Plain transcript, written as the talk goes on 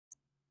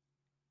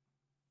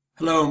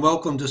Hello and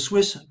welcome to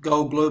Swiss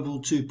Gold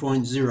Global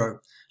 2.0.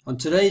 On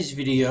today's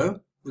video,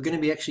 we're going to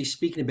be actually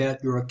speaking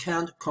about your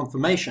account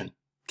confirmation,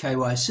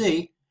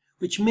 KYC,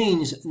 which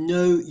means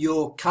know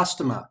your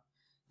customer.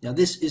 Now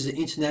this is an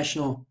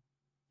international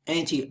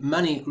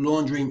anti-money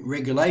laundering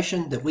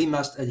regulation that we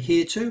must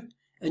adhere to,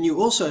 and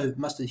you also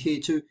must adhere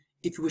to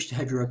if you wish to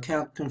have your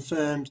account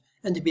confirmed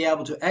and to be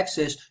able to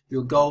access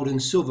your gold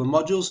and silver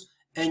modules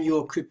and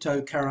your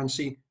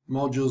cryptocurrency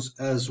modules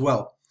as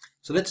well.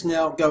 So let's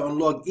now go and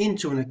log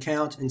into an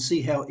account and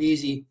see how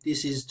easy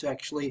this is to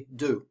actually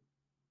do.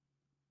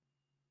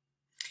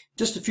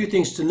 Just a few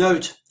things to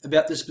note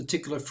about this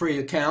particular free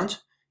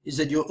account is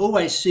that you'll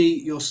always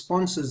see your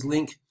sponsors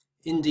link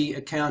in the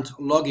account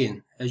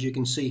login. As you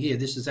can see here,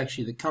 this is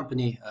actually the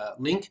company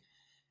link,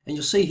 and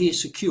you'll see here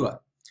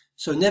secure.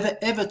 So never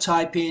ever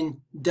type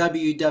in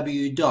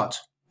www.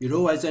 You'd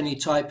always only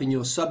type in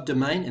your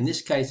subdomain. In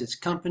this case, it's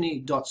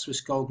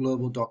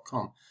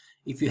company.swissgoldglobal.com.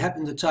 If you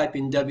happen to type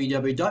in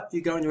www,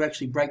 you're going to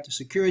actually break the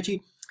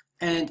security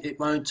and it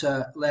won't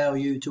allow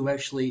you to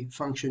actually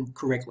function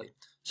correctly.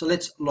 So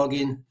let's log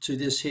in to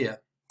this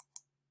here.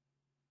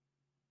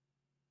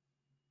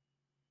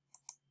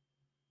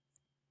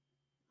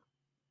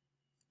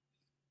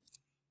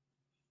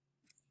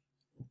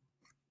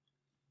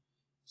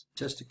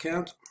 Test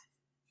account.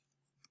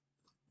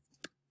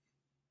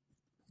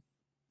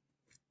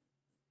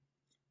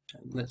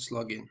 And let's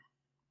log in.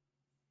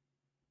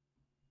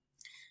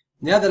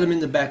 Now that I'm in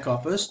the back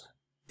office,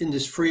 in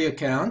this free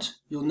account,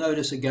 you'll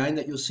notice again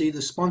that you'll see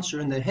the sponsor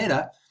in the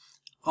header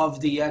of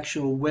the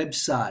actual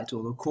website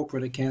or the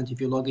corporate account if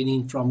you're logging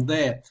in from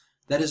there.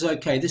 That is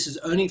okay. This is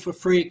only for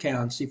free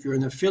accounts. If you're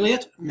an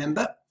affiliate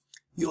member,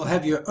 you'll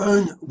have your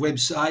own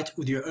website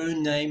with your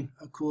own name,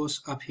 of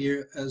course, up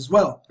here as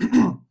well.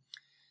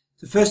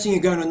 The first thing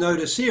you're going to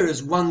notice here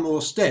is one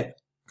more step.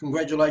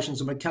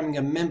 Congratulations on becoming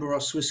a member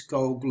of Swiss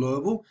Gold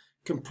Global.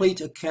 Complete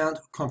account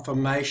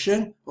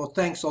confirmation, or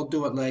thanks, I'll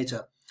do it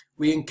later.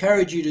 We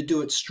encourage you to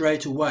do it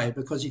straight away,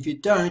 because if you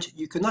don't,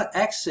 you cannot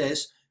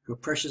access your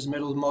precious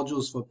metal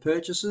modules for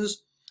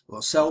purchases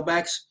or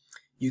sellbacks.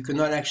 You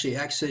cannot actually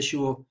access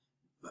your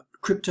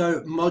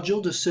crypto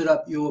module to set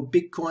up your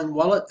Bitcoin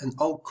wallet and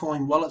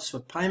altcoin wallets for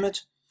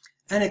payment.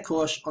 And of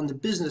course, on the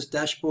business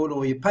dashboard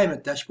or your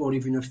payment dashboard,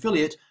 if you're an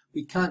affiliate,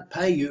 we can't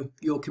pay you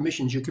your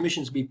commissions. Your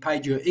commissions will be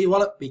paid to your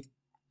e-wallet,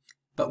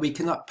 but we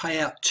cannot pay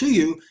out to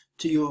you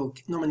to your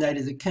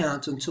nominated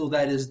account until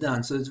that is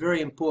done. So it's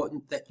very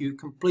important that you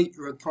complete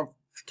your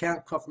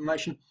account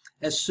confirmation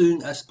as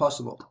soon as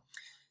possible.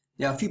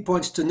 Now, a few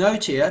points to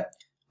note here.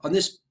 On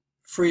this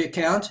free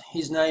account,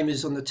 his name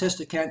is on the test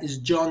account is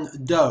John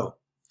Doe.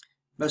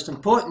 Most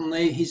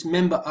importantly, his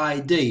member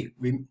ID.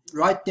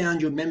 Write down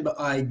your member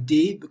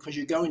ID because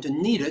you're going to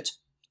need it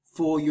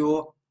for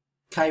your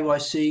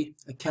KYC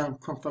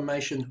account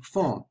confirmation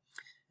form.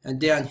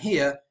 And down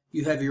here,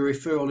 you have your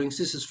referral links.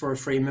 This is for a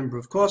free member,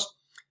 of course.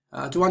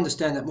 To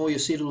understand that more, you'll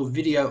see a little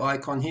video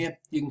icon here.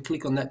 You can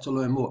click on that to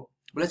learn more.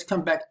 But let's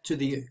come back to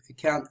the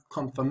account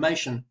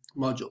confirmation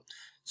module.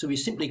 So we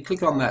simply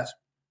click on that.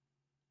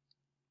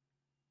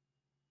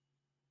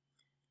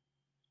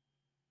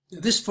 Now,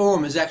 this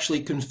form is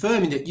actually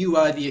confirming that you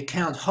are the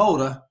account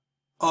holder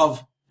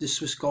of the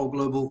Swiss Gold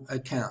Global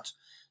account.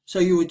 So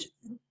you would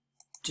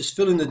just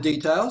fill in the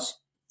details.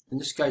 In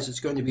this case, it's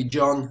going to be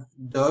John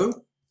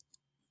Doe.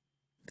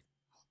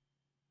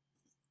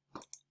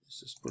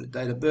 Just put a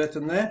date of birth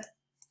in there.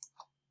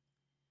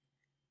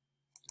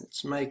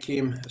 Let's make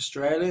him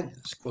Australian.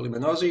 Let's call him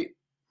an Aussie.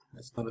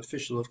 That's not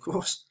official, of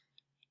course.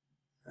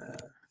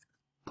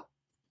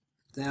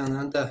 Down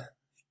under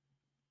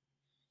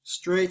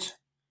street.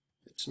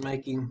 Let's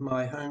make him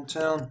my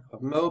hometown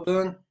of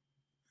Melbourne.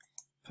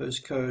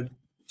 Postcode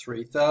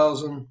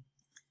 3000.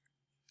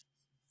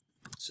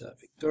 It's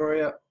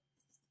Victoria.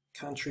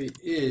 Country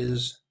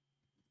is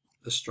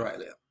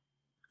Australia.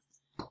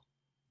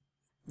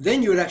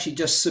 Then you would actually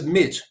just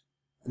submit,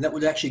 and that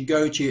would actually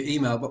go to your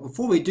email. But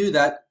before we do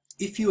that,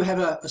 if you have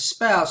a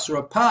spouse or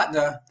a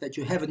partner that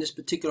you have in this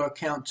particular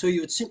account too,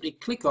 you would simply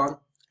click on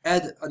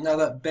add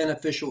another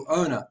beneficial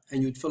owner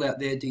and you'd fill out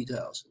their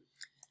details.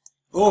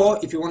 Or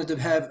if you wanted to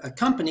have a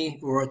company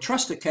or a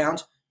trust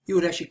account, you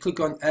would actually click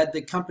on add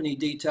the company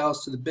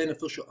details to the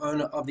beneficial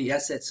owner of the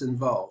assets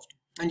involved.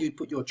 And you'd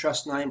put your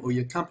trust name or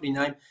your company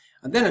name.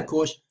 And then, of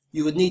course,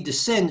 you would need to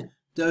send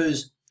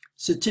those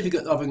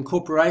certificate of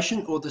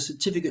incorporation or the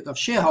certificate of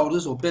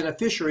shareholders or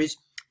beneficiaries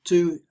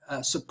to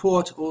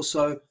support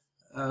also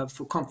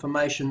for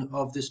confirmation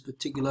of this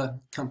particular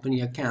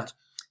company account.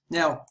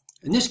 Now,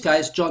 in this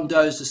case, John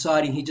Doe is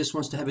deciding he just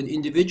wants to have an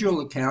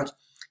individual account,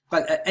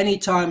 but at any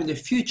time in the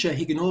future,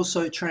 he can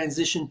also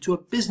transition to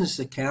a business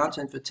account,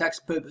 and for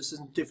tax purposes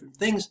and different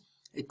things,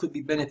 it could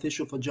be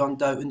beneficial for John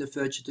Doe in the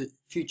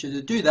future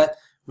to do that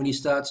when he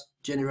starts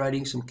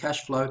generating some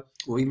cash flow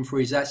or even for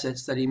his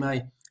assets that he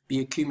may be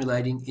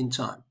accumulating in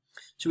time.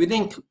 So we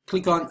then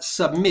click on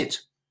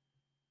submit.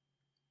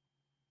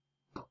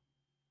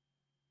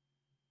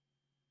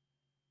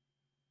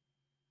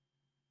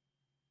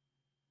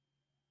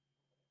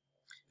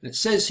 And it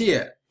says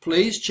here,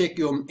 please check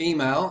your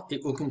email.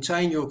 It will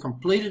contain your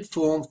completed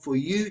form for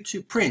you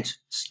to print,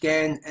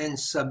 scan and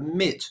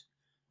submit.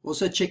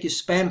 Also check your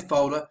spam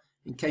folder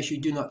in case you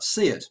do not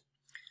see it.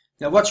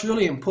 Now what's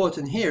really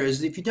important here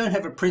is if you don't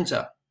have a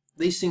printer,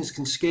 these things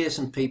can scare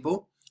some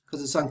people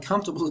because it's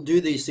uncomfortable to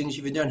do these things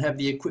if you don't have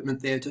the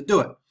equipment there to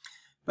do it.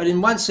 But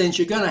in one sense,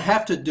 you're going to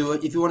have to do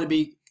it if you want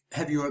to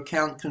have your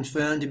account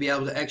confirmed to be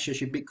able to access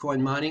your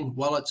Bitcoin mining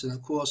wallets and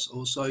of course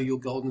also your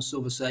gold and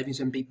silver savings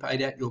and be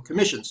paid out your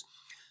commissions.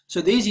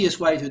 So the easiest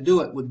way to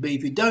do it would be,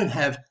 if you don't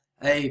have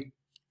a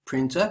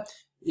printer,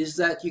 is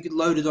that you could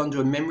load it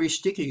onto a memory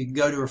stick. You could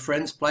go to a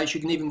friend's place.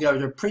 You can even go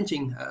to a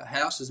printing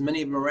house. There's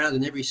many of them around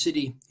in every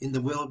city in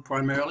the world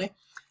primarily.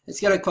 It's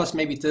going to cost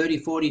maybe 30,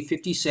 40,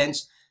 50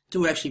 cents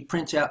to actually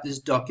print out this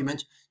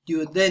document. You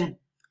would then,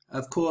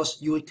 of course,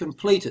 you would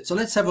complete it. So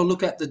let's have a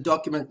look at the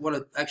document, what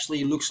it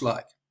actually looks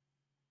like.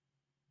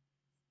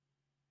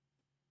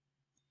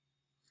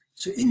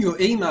 So in your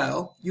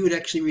email, you would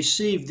actually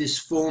receive this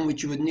form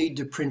which you would need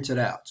to print it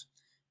out.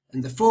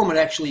 And the form would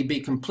actually be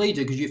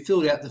completed because you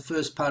filled out the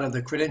first part of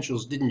the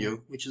credentials, didn't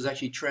you? Which is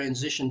actually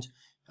transitioned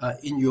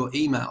in your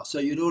email. So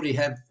you'd already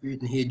have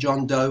written here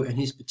John Doe and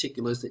his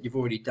particulars that you've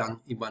already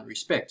done in one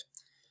respect.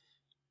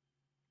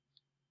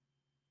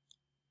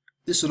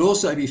 This would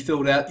also be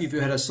filled out if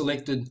you had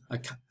selected a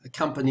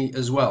company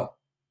as well.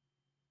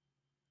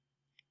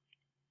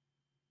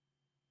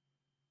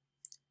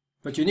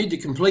 But you need to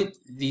complete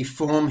the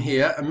form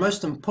here, and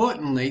most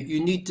importantly,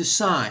 you need to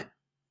sign.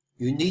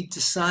 You need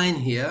to sign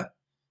here,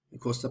 of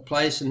course, the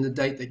place and the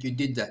date that you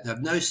did that. Now,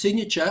 no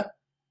signature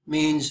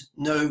means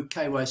no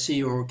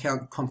KYC or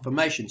account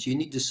confirmation. So you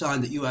need to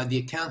sign that you are the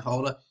account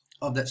holder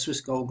of that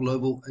Swiss Gold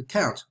Global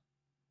account.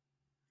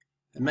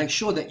 And make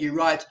sure that you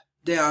write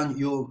down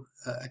your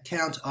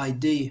account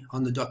ID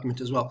on the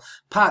document as well.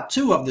 Part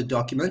 2 of the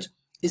document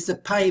is the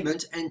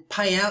payment and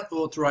payout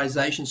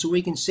authorization, so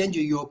we can send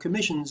you your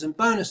commissions and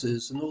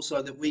bonuses, and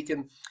also that we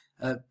can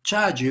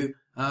charge you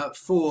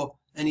for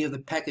any of the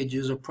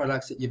packages or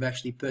products that you've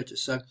actually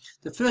purchased. So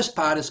the first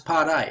part is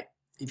part A.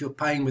 If you're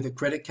paying with a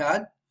credit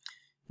card,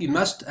 you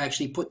must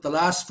actually put the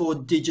last 4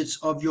 digits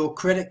of your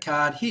credit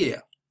card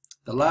here.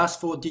 The last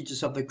 4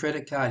 digits of the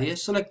credit card here,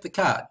 select the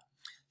card.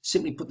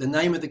 Simply put the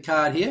name of the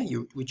card here,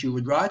 which you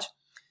would write.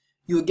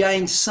 You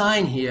again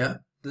sign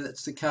here,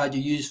 that's the card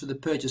you use for the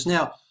purchase.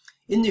 Now,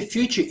 in the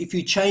future, if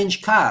you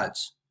change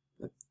cards,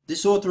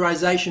 this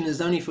authorization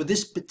is only for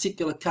this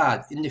particular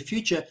card. In the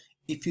future,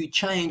 if you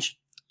change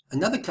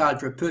another card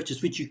for a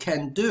purchase, which you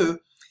can do,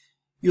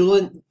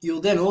 you'll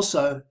then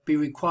also be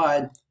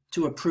required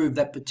to approve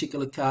that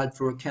particular card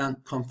for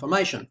account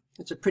confirmation.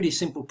 It's a pretty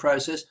simple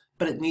process,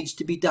 but it needs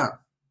to be done.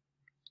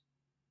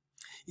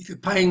 If you're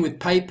paying with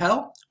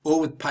PayPal or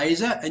with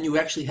Pazer and you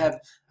actually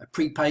have a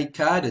prepaid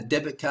card, a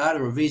debit card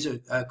or a Visa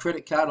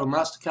credit card or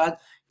MasterCard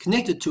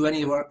connected to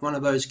any one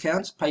of those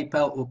accounts,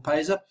 PayPal or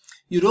Pazer,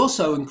 you'd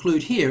also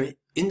include here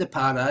in the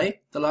Part A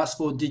the last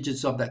 4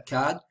 digits of that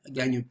card.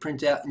 Again, you'd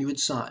print out and you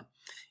would sign.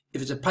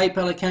 If it's a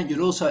PayPal account,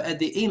 you'd also add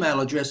the email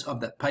address of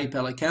that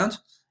PayPal account.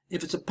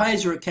 If it's a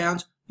Pazer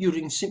account, you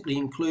would simply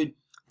include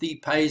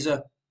the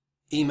Pazer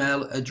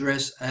email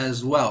address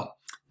as well.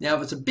 Now,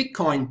 if it's a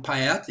Bitcoin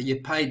payout that you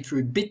paid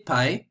through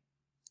BitPay,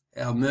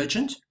 our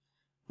merchant,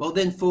 well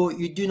then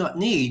you do not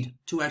need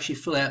to actually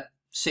fill out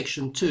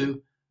section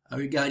 2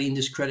 regarding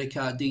this credit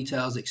card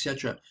details,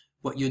 etc.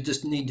 What you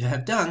just need to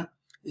have done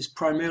is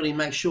primarily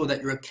make sure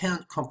that your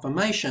account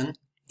confirmation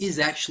is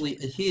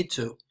actually adhered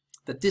to,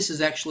 that this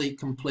is actually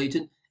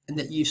completed, and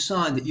that you've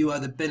signed that you are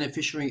the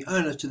beneficiary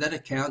owner to that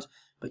account,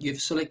 but you've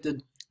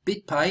selected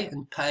BitPay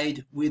and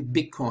paid with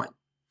Bitcoin.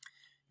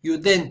 You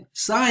would then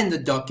sign the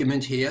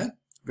document here.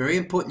 Very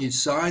important, you'd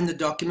sign the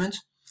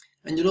document,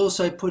 and you'd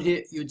also put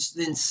here, you'd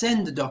then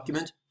send the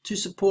document to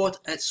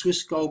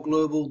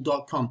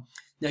support@swissgoldglobal.com.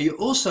 Now you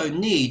also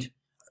need,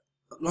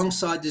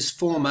 alongside this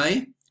Form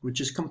A, which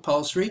is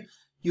compulsory,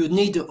 you would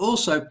need to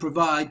also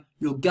provide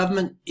your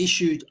government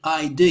issued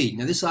ID.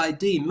 Now this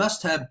ID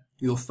must have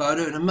your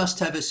photo and it must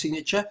have a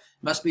signature.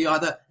 It must be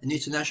either an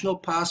international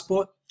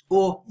passport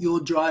or your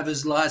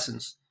driver's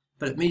license,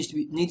 but it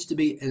needs to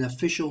be an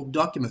official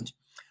document.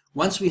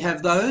 Once we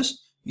have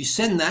those, you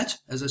send that.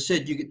 As I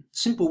said, you get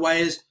simple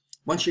way is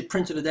once you've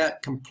printed it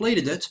out,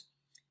 completed it,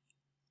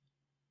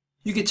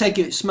 you can take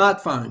your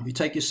smartphone. You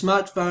take your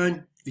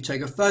smartphone, you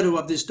take a photo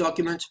of this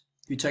document,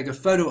 you take a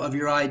photo of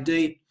your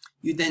ID,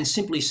 you then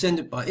simply send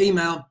it by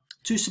email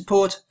to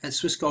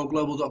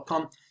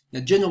support@swissgoldglobal.com. Now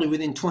generally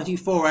within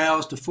 24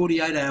 hours to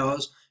 48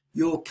 hours,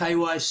 your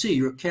KYC,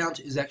 your account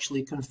is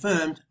actually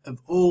confirmed of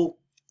all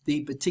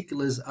the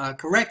particulars are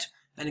correct,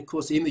 and of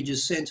course the image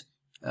is sent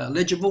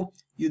legible.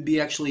 You'd be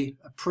actually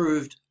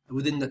approved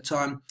within that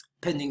time,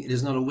 pending it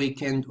is not a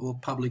weekend or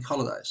public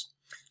holidays.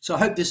 So I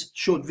hope this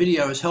short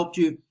video has helped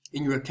you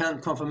in your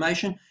account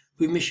confirmation.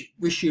 We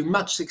wish you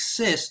much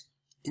success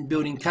in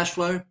building cash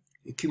flow,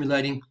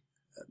 accumulating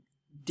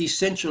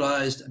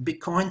decentralized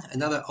Bitcoin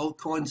and other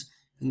altcoins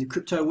in the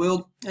crypto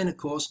world, and of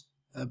course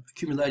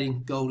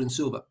accumulating gold and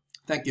silver.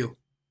 Thank you.